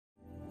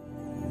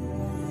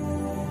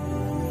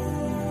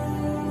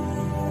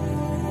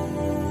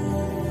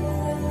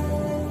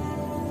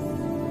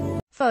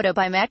photo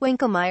by Matt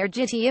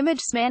WinkelmeyerGetty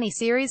ImagesMany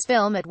series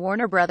film at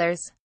Warner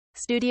Brothers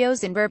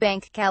Studios in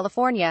Burbank,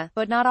 California,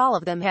 but not all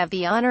of them have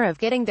the honor of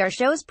getting their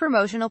show's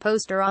promotional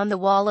poster on the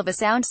wall of a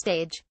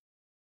soundstage.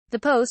 The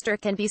poster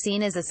can be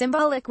seen as a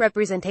symbolic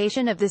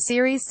representation of the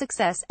series'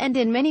 success, and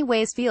in many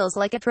ways feels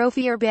like a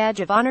trophy or badge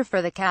of honor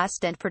for the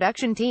cast and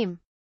production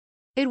team.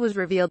 It was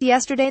revealed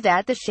yesterday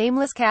that the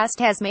Shameless cast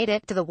has made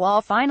it to the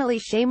wall finally.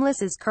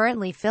 Shameless is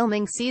currently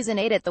filming Season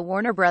 8 at the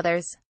Warner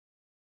Brothers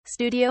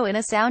Studio in a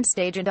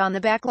soundstage and on the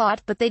back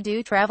lot, but they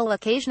do travel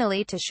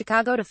occasionally to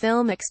Chicago to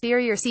film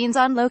exterior scenes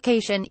on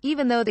location,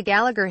 even though the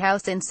Gallagher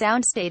house in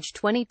Soundstage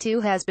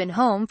 22 has been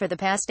home for the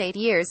past 8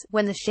 years.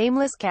 When the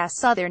Shameless cast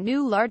saw their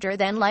new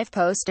larger-than-life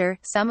poster,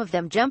 some of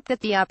them jumped at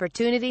the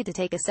opportunity to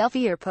take a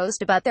selfie or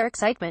post about their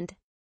excitement.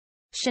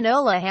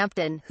 Shanola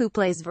Hampton, who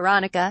plays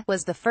Veronica,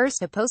 was the first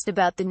to post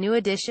about the new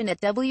addition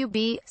at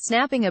WB,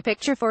 snapping a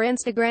picture for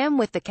Instagram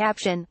with the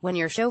caption, "When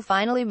your show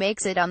finally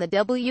makes it on the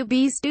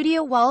WB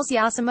studio walls."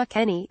 Yasima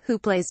Kenny, who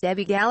plays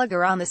Debbie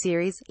Gallagher on the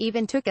series,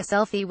 even took a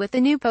selfie with the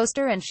new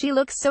poster, and she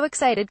looks so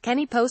excited.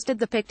 Kenny posted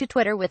the pic to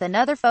Twitter with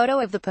another photo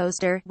of the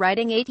poster,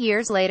 writing, "8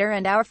 years later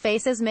and our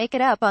faces make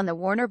it up on the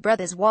Warner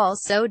Brothers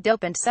walls. So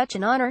dope and such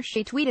an honor."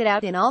 She tweeted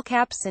out in all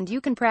caps, and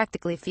you can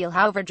practically feel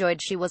how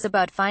overjoyed she was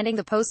about finding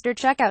the poster.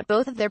 Check out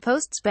both of their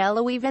posts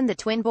below. Even the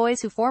twin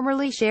boys who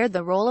formerly shared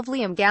the role of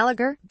Liam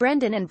Gallagher,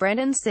 Brendan and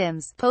Brendan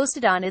Sims,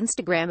 posted on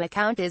Instagram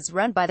account is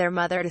run by their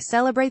mother to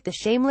celebrate the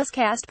Shameless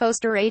cast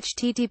poster.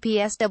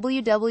 https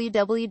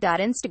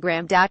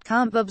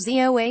www.instagram.com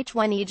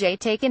bubzoh1ej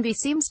taken by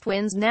Sims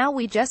twins. Now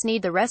we just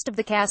need the rest of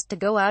the cast to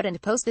go out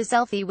and post a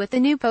selfie with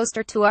the new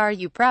poster too. Are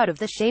you proud of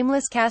the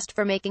Shameless cast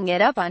for making it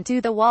up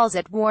onto the walls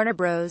at Warner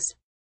Bros.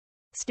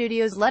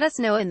 Studios? Let us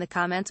know in the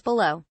comments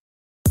below.